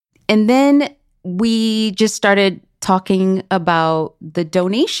And then we just started talking about the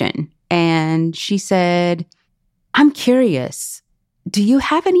donation. And she said, I'm curious, do you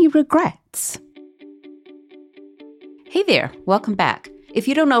have any regrets? Hey there, welcome back. If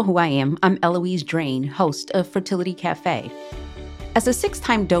you don't know who I am, I'm Eloise Drain, host of Fertility Cafe. As a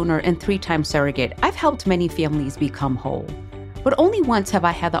 6-time donor and 3-time surrogate, I've helped many families become whole. But only once have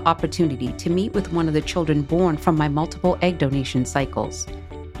I had the opportunity to meet with one of the children born from my multiple egg donation cycles.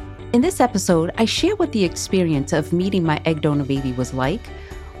 In this episode, I share what the experience of meeting my egg donor baby was like,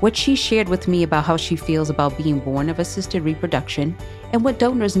 what she shared with me about how she feels about being born of assisted reproduction, and what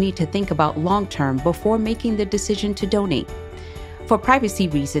donors need to think about long-term before making the decision to donate. For privacy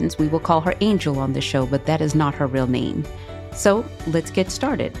reasons, we will call her Angel on the show, but that is not her real name. So let's get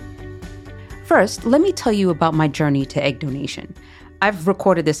started. First, let me tell you about my journey to egg donation. I've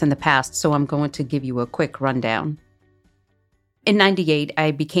recorded this in the past, so I'm going to give you a quick rundown. In '98, I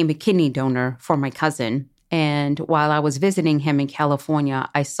became a kidney donor for my cousin. And while I was visiting him in California,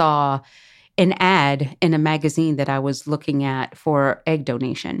 I saw an ad in a magazine that I was looking at for egg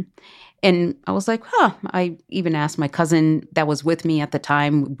donation. And I was like, I even asked my cousin that was with me at the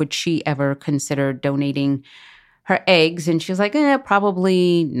time, would she ever consider donating her eggs? And she was like,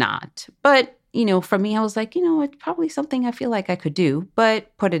 probably not. But, for me, I was like, it's probably something I feel like I could do,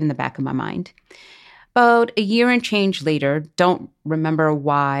 but put it in the back of my mind. About a year and change later, don't remember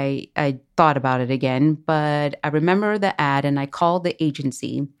why I thought about it again, but I remember the ad and I called the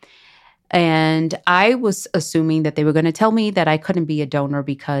agency. And I was assuming that they were going to tell me that I couldn't be a donor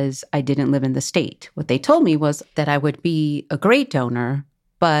because I didn't live in the state. What they told me was that I would be a great donor,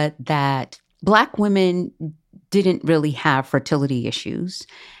 but that Black women didn't really have fertility issues.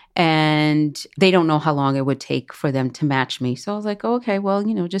 And they don't know how long it would take for them to match me. So I was like, okay, well,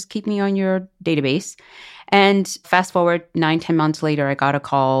 just keep me on your database. And fast forward 9-10 months later, I got a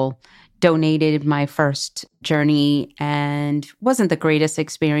call, donated my first journey, and wasn't the greatest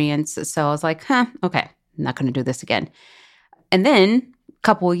experience. So I was like, okay, I'm not going to do this again. And then a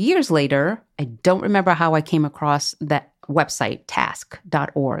couple of years later, I don't remember how I came across that website,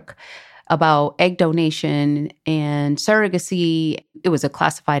 task.org. about egg donation and surrogacy. It was a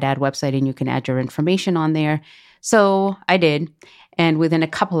classified ad website and you can add your information on there. So I did. And within a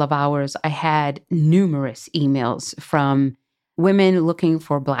couple of hours, I had numerous emails from women looking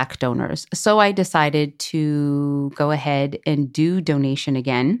for Black donors. So I decided to go ahead and do donation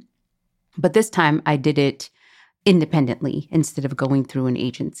again. But this time I did it independently instead of going through an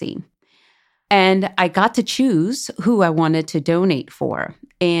agency. And I got to choose who I wanted to donate for.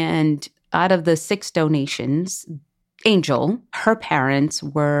 And out of the 6 donations, Angel, her parents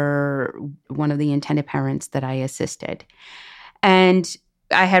were one of the intended parents that I assisted. And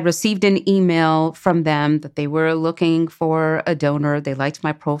I had received an email from them that they were looking for a donor. They liked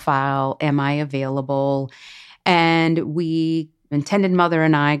my profile. Am I available? And intended mother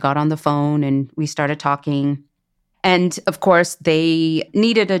and I got on the phone and we started talking. And of course, they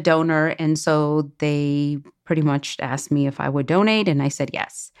needed a donor. And so they pretty much asked me if I would donate. And I said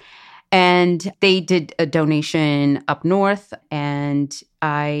yes. And they did a donation up north, and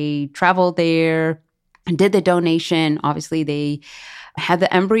I traveled there and did the donation. Obviously, they had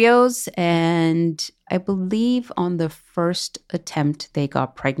the embryos, and I believe on the first attempt, they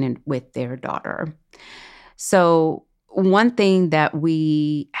got pregnant with their daughter. So one thing that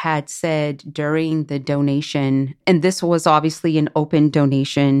we had said during the donation, and this was obviously an open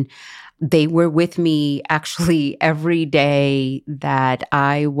donation, they were with me actually every day that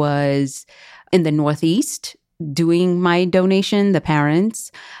I was in the Northeast doing my donation, the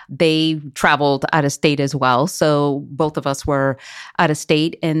parents. They traveled out of state as well. So both of us were out of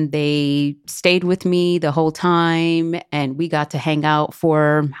state and they stayed with me the whole time. And we got to hang out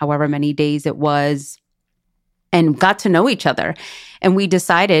for however many days it was and got to know each other. And we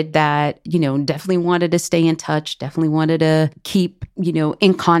decided that, definitely wanted to stay in touch, definitely wanted to keep,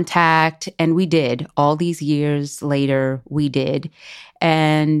 in contact. And we did. All these years later, we did.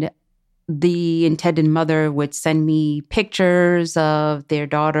 And the intended mother would send me pictures of their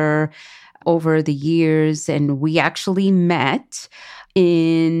daughter over the years. And we actually met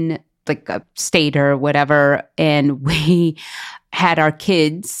in like a state or whatever. And we had our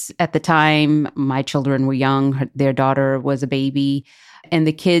kids at the time. My children were young. Their daughter was a baby. And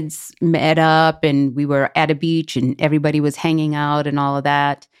the kids met up and we were at a beach and everybody was hanging out and all of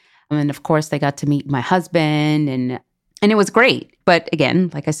that. And of course, they got to meet my husband and it was great. But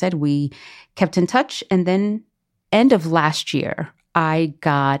again, like I said, we kept in touch. And then end of last year, I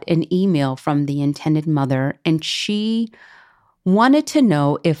got an email from the intended mother and she wanted to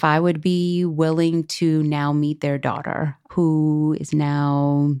know if I would be willing to now meet their daughter, who is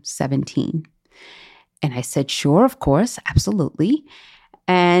now 17. And I said, sure, of course, absolutely.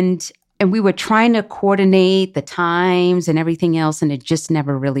 And we were trying to coordinate the times and everything else, and it just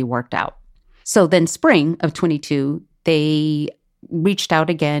never really worked out. So then spring of 22, they reached out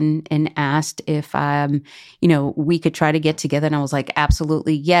again and asked if, we could try to get together. And I was like,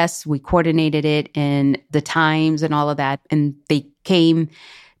 absolutely, yes. We coordinated it and the times and all of that. And they came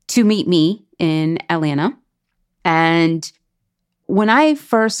to meet me in Atlanta. And when I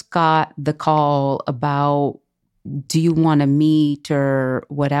first got the call about, do you want to meet or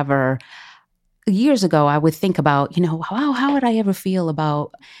whatever, years ago, I would think about, how would I ever feel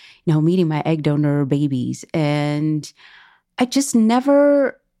about, meeting my egg donor babies? And I just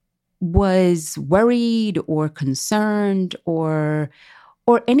never was worried or concerned or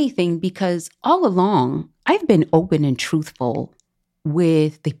anything, because all along I've been open and truthful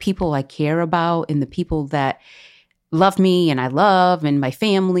with the people I care about and the people that love me and I love and my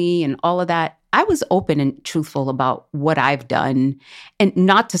family and all of that. I was open and truthful about what I've done, and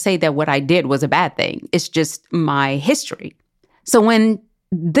not to say that what I did was a bad thing. It's just my history. So when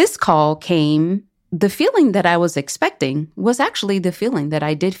this call came, the feeling that I was expecting was actually the feeling that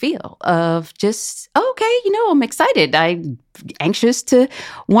I did feel of just, okay, I'm excited. I'm anxious to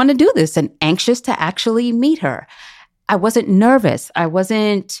want to do this and anxious to actually meet her. I wasn't nervous. I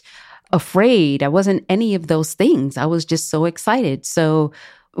wasn't afraid. I wasn't any of those things. I was just so excited. So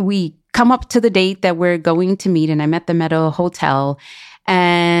we come up to the date that we're going to meet, and I met them at a hotel.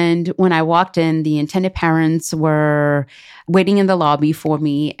 And when I walked in, the intended parents were waiting in the lobby for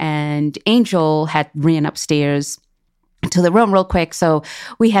me, and Angel had ran upstairs to the room real quick. So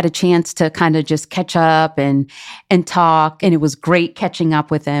we had a chance to kind of just catch up and talk. And it was great catching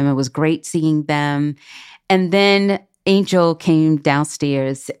up with them. It was great seeing them. And then Angel came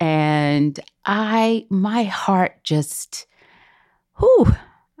downstairs, and my heart just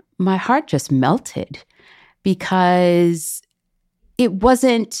melted, because it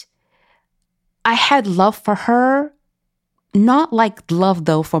wasn't, I had love for her, not like love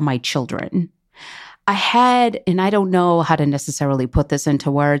though for my children. I had, and I don't know how to necessarily put this into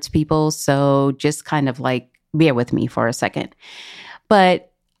words, people, so just kind of like bear with me for a second.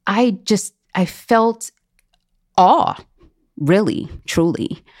 But I felt awe, really,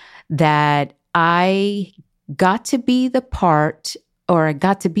 truly, that I got to be a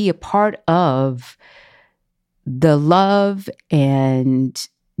part of the love and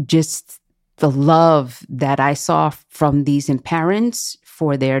just the love that I saw from these parents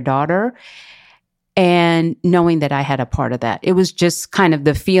for their daughter, and knowing that I had a part of that. It was just kind of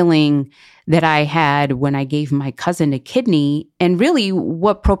the feeling that I had when I gave my cousin a kidney, and really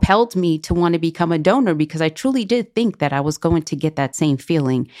what propelled me to want to become a donor, because I truly did think that I was going to get that same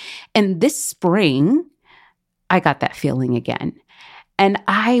feeling. And this spring, I got that feeling again. And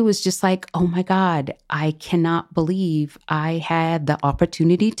I was just like, oh my God, I cannot believe I had the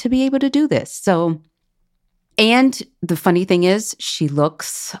opportunity to be able to do this. So, and the funny thing is, she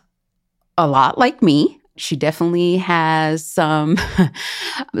looks a lot like me. She definitely has some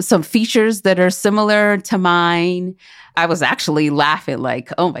features that are similar to mine. I was actually laughing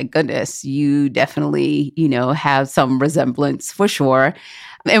like, oh my goodness, you definitely, have some resemblance for sure.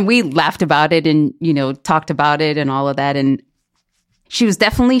 And we laughed about it and, talked about it and all of that. And she was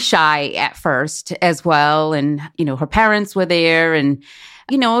definitely shy at first as well. And, her parents were there, and,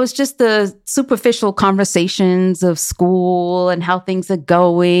 it was just the superficial conversations of school and how things are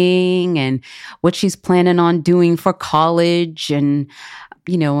going and what she's planning on doing for college and,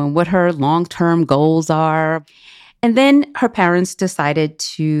 and what her long-term goals are. And then her parents decided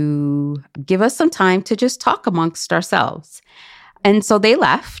to give us some time to just talk amongst ourselves. And so they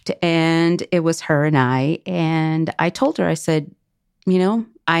left, and it was her and I. And I told her, I said,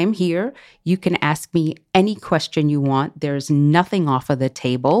 I'm here. You can ask me any question you want. There's nothing off of the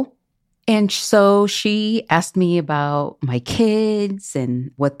table. And so she asked me about my kids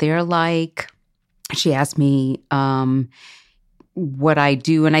and what they're like. She asked me what I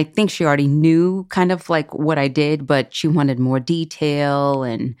do. And I think she already knew kind of like what I did, but she wanted more detail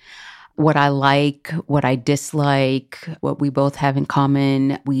and what I like, what I dislike, what we both have in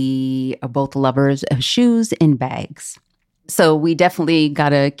common. We are both lovers of shoes and bags. So we definitely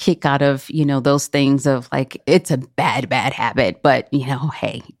got a kick out of, those things of like, it's a bad habit, but,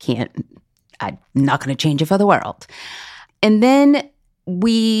 hey, I'm not going to change it for the world. And then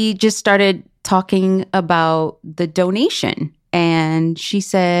we just started talking about the donation. And she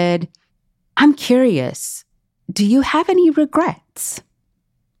said, I'm curious, do you have any regrets?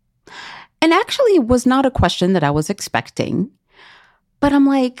 And actually, it was not a question that I was expecting. But I'm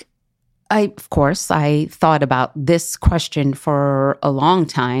like, of course, I thought about this question for a long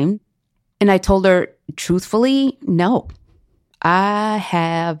time. And I told her, truthfully, no, I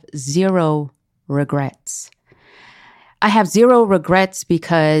have zero regrets. I have zero regrets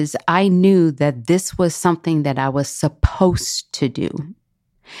because I knew that this was something that I was supposed to do.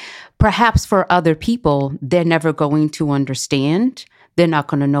 Perhaps for other people, they're never going to understand. They're not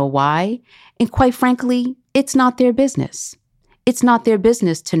going to know why. And quite frankly, it's not their business. It's not their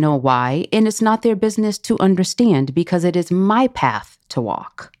business to know why, and it's not their business to understand because it is my path to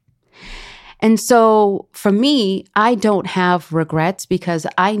walk. And so for me, I don't have regrets because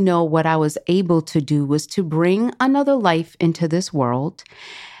I know what I was able to do was to bring another life into this world.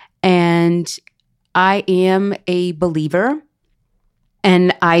 And I am a believer.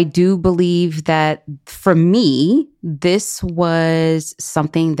 And I do believe that for me, this was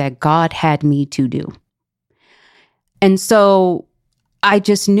something that God had me to do. And so I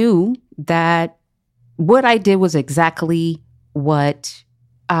just knew that what I did was exactly what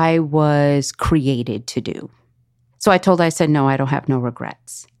I was created to do. So I said, no, I don't have no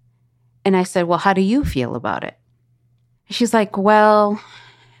regrets. And I said, well, how do you feel about it? She's like, well,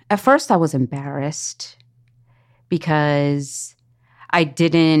 at first I was embarrassed because I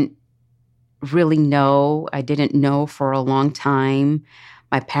didn't really know. I didn't know for a long time.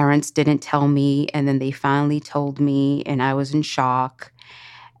 My parents didn't tell me, and then they finally told me, and I was in shock.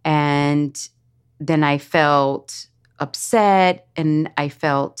 And then I felt upset, and I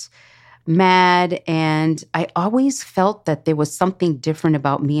felt mad, and I always felt that there was something different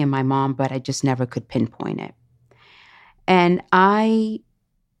about me and my mom, but I just never could pinpoint it. And I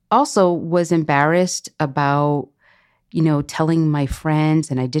also was embarrassed about telling my friends,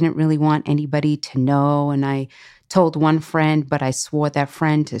 and I didn't really want anybody to know. And I told one friend, but I swore that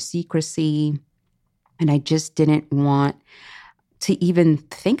friend to secrecy. And I just didn't want to even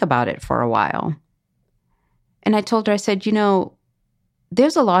think about it for a while. And I told her, I said,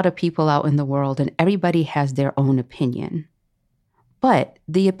 there's a lot of people out in the world and everybody has their own opinion. But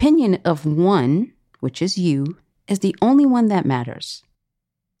the opinion of one, which is you, is the only one that matters.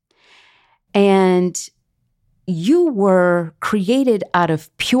 And you were created out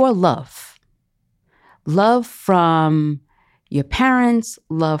of pure love. Love from your parents,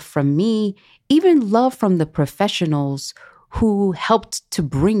 love from me, even love from the professionals who helped to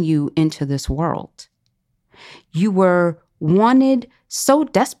bring you into this world. You were wanted so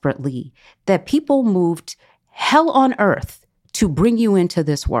desperately that people moved hell on earth to bring you into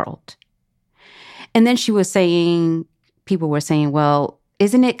this world. And then people were saying, well,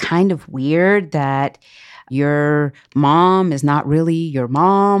 isn't it kind of weird that your mom is not really your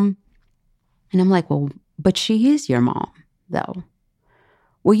mom? And I'm like, well, but she is your mom, though.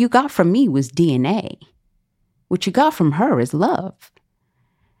 What you got from me was DNA. What you got from her is love.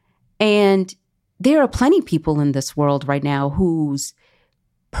 And there are plenty of people in this world right now whose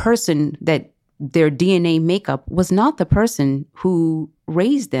person that their DNA makeup was not the person who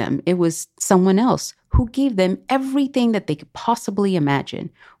raised them. It was someone else who gave them everything that they could possibly imagine,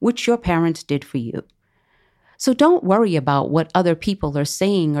 which your parents did for you. So don't worry about what other people are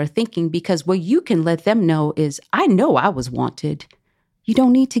saying or thinking, because what you can let them know is, I know I was wanted. You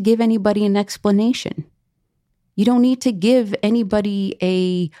don't need to give anybody an explanation. You don't need to give anybody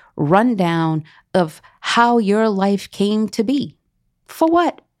a rundown of how your life came to be. For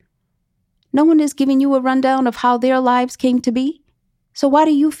what? No one is giving you a rundown of how their lives came to be. So why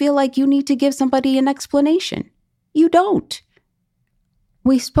do you feel like you need to give somebody an explanation? You don't.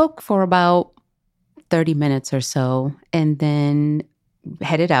 We spoke for about 30 minutes or so, and then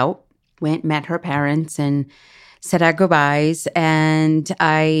headed out, met her parents and said our goodbyes. And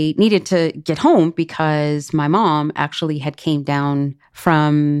I needed to get home because my mom actually had came down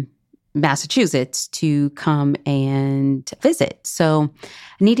from Massachusetts to come and visit. So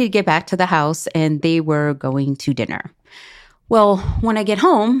I needed to get back to the house, and they were going to dinner. Well, when I get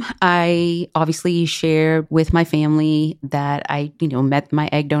home, I obviously shared with my family that I, met my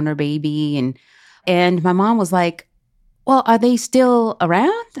egg donor baby, and my mom was like, well, are they still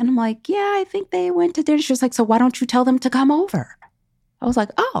around? And I'm like, yeah, I think they went to dinner. She was like, so why don't you tell them to come over? I was like,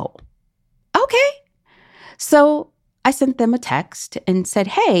 oh, okay. So I sent them a text and said,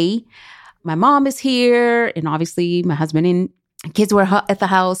 hey, my mom is here. And obviously my husband and kids were at the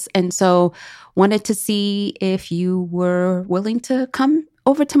house. And so wanted to see if you were willing to come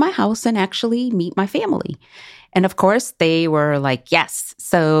over to my house and actually meet my family. And of course, they were like, yes.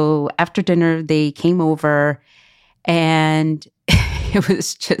 So after dinner, they came over, and it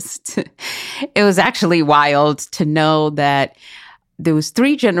was actually wild to know that there was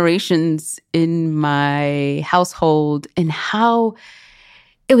 3 generations in my household, and how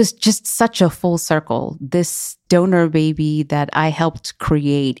it was just such a full circle. This donor baby that I helped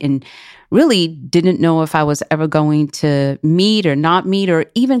create and really didn't know if I was ever going to meet or not meet or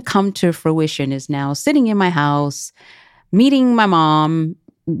even come to fruition is now sitting in my house, meeting my mom,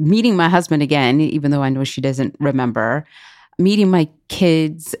 meeting my husband again, even though I know she doesn't remember, meeting my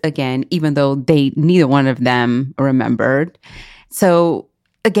kids again, even though neither one of them remembered. So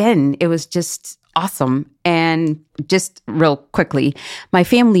again, it was just awesome. And just real quickly, my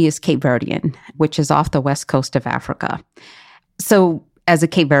family is Cape Verdean, which is off the west coast of Africa. So as a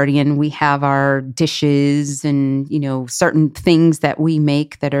Cape Verdean, we have our dishes and, certain things that we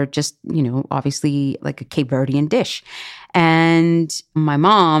make that are just, obviously like a Cape Verdean dish. And my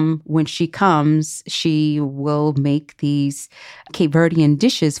mom, when she comes, she will make these Cape Verdean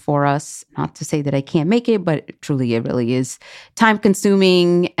dishes for us. Not to say that I can't make it, but truly it really is time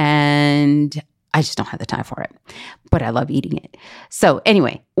consuming and I just don't have the time for it. But I love eating it. So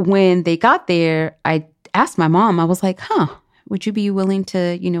anyway, when they got there, I asked my mom, I was like, would you be willing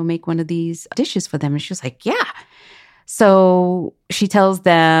to, make one of these dishes for them? And she was like, yeah. So she tells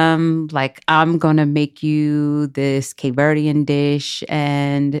them, like, I'm going to make you this Cape Verdean dish.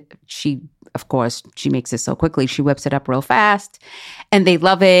 And she, of course, she makes it so quickly. She whips it up real fast. And they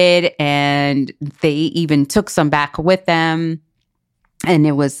love it. And they even took some back with them. And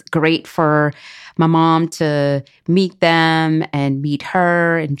it was great for my mom to meet them and meet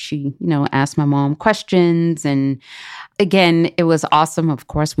her. And she, asked my mom questions. And again, it was awesome. Of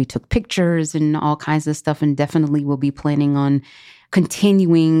course, we took pictures and all kinds of stuff and definitely will be planning on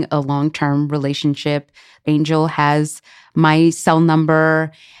continuing a long-term relationship. Angel has my cell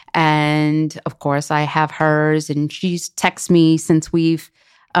number. And of course, I have hers. And she's texted me since we've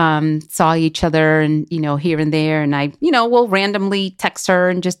saw each other and, here and there. And I, will randomly text her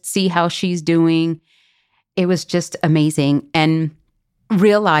and just see how she's doing. It was just amazing. And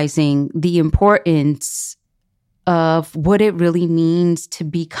realizing the importance of what it really means to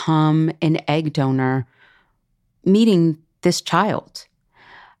become an egg donor, meeting this child.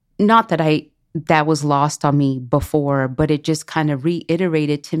 Not that that was lost on me before, but it just kind of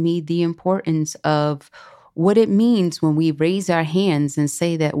reiterated to me the importance of what it means when we raise our hands and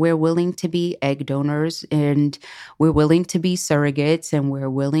say that we're willing to be egg donors and we're willing to be surrogates and we're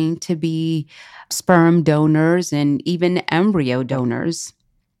willing to be sperm donors and even embryo donors.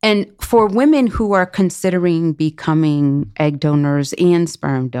 And for women who are considering becoming egg donors and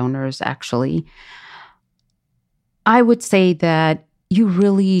sperm donors, actually, I would say that you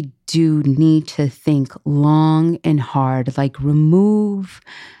really do need to think long and hard, like remove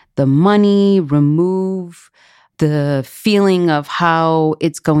the money, remove the feeling of how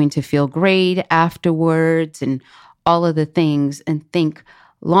it's going to feel great afterwards and all of the things, and think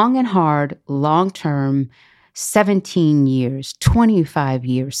long and hard, long term, 17 years, 25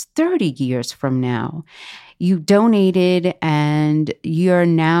 years, 30 years from now. You donated and your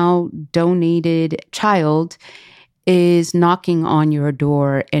now donated child is knocking on your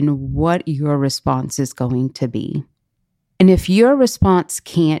door and what your response is going to be. And if your response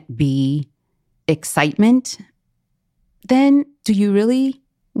can't be excitement, then do you really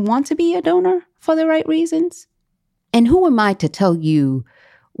want to be a donor for the right reasons? And who am I to tell you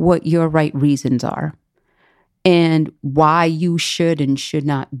what your right reasons are and why you should and should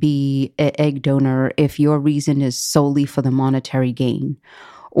not be an egg donor if your reason is solely for the monetary gain,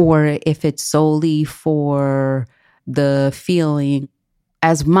 or if it's solely for the feeling,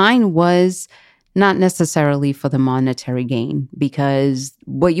 as mine was, not necessarily for the monetary gain, because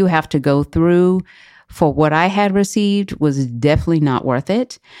what you have to go through for what I had received was definitely not worth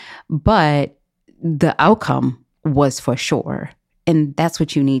it. But the outcome was for sure. And that's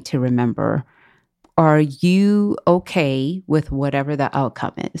what you need to remember. Are you okay with whatever the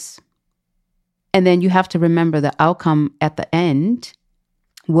outcome is? And then you have to remember the outcome at the end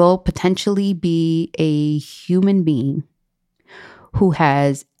will potentially be a human being who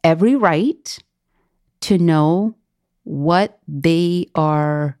has every right to know what they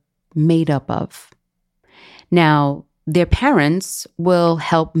are made up of. Now, their parents will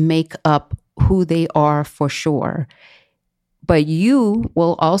help make up who they are for sure, but you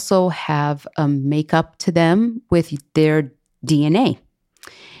will also have a makeup to them with their DNA.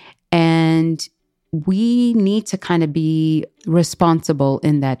 And we need to kind of be responsible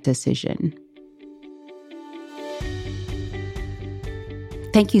in that decision.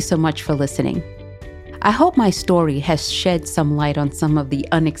 Thank you so much for listening. I hope my story has shed some light on some of the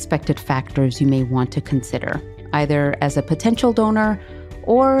unexpected factors you may want to consider, either as a potential donor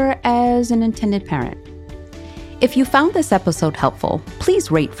or as an intended parent. If you found this episode helpful, please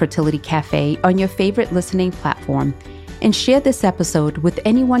rate Fertility Cafe on your favorite listening platform and share this episode with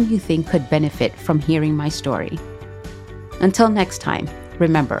anyone you think could benefit from hearing my story. Until next time,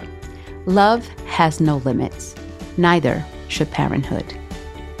 remember, love has no limits. Neither should parenthood.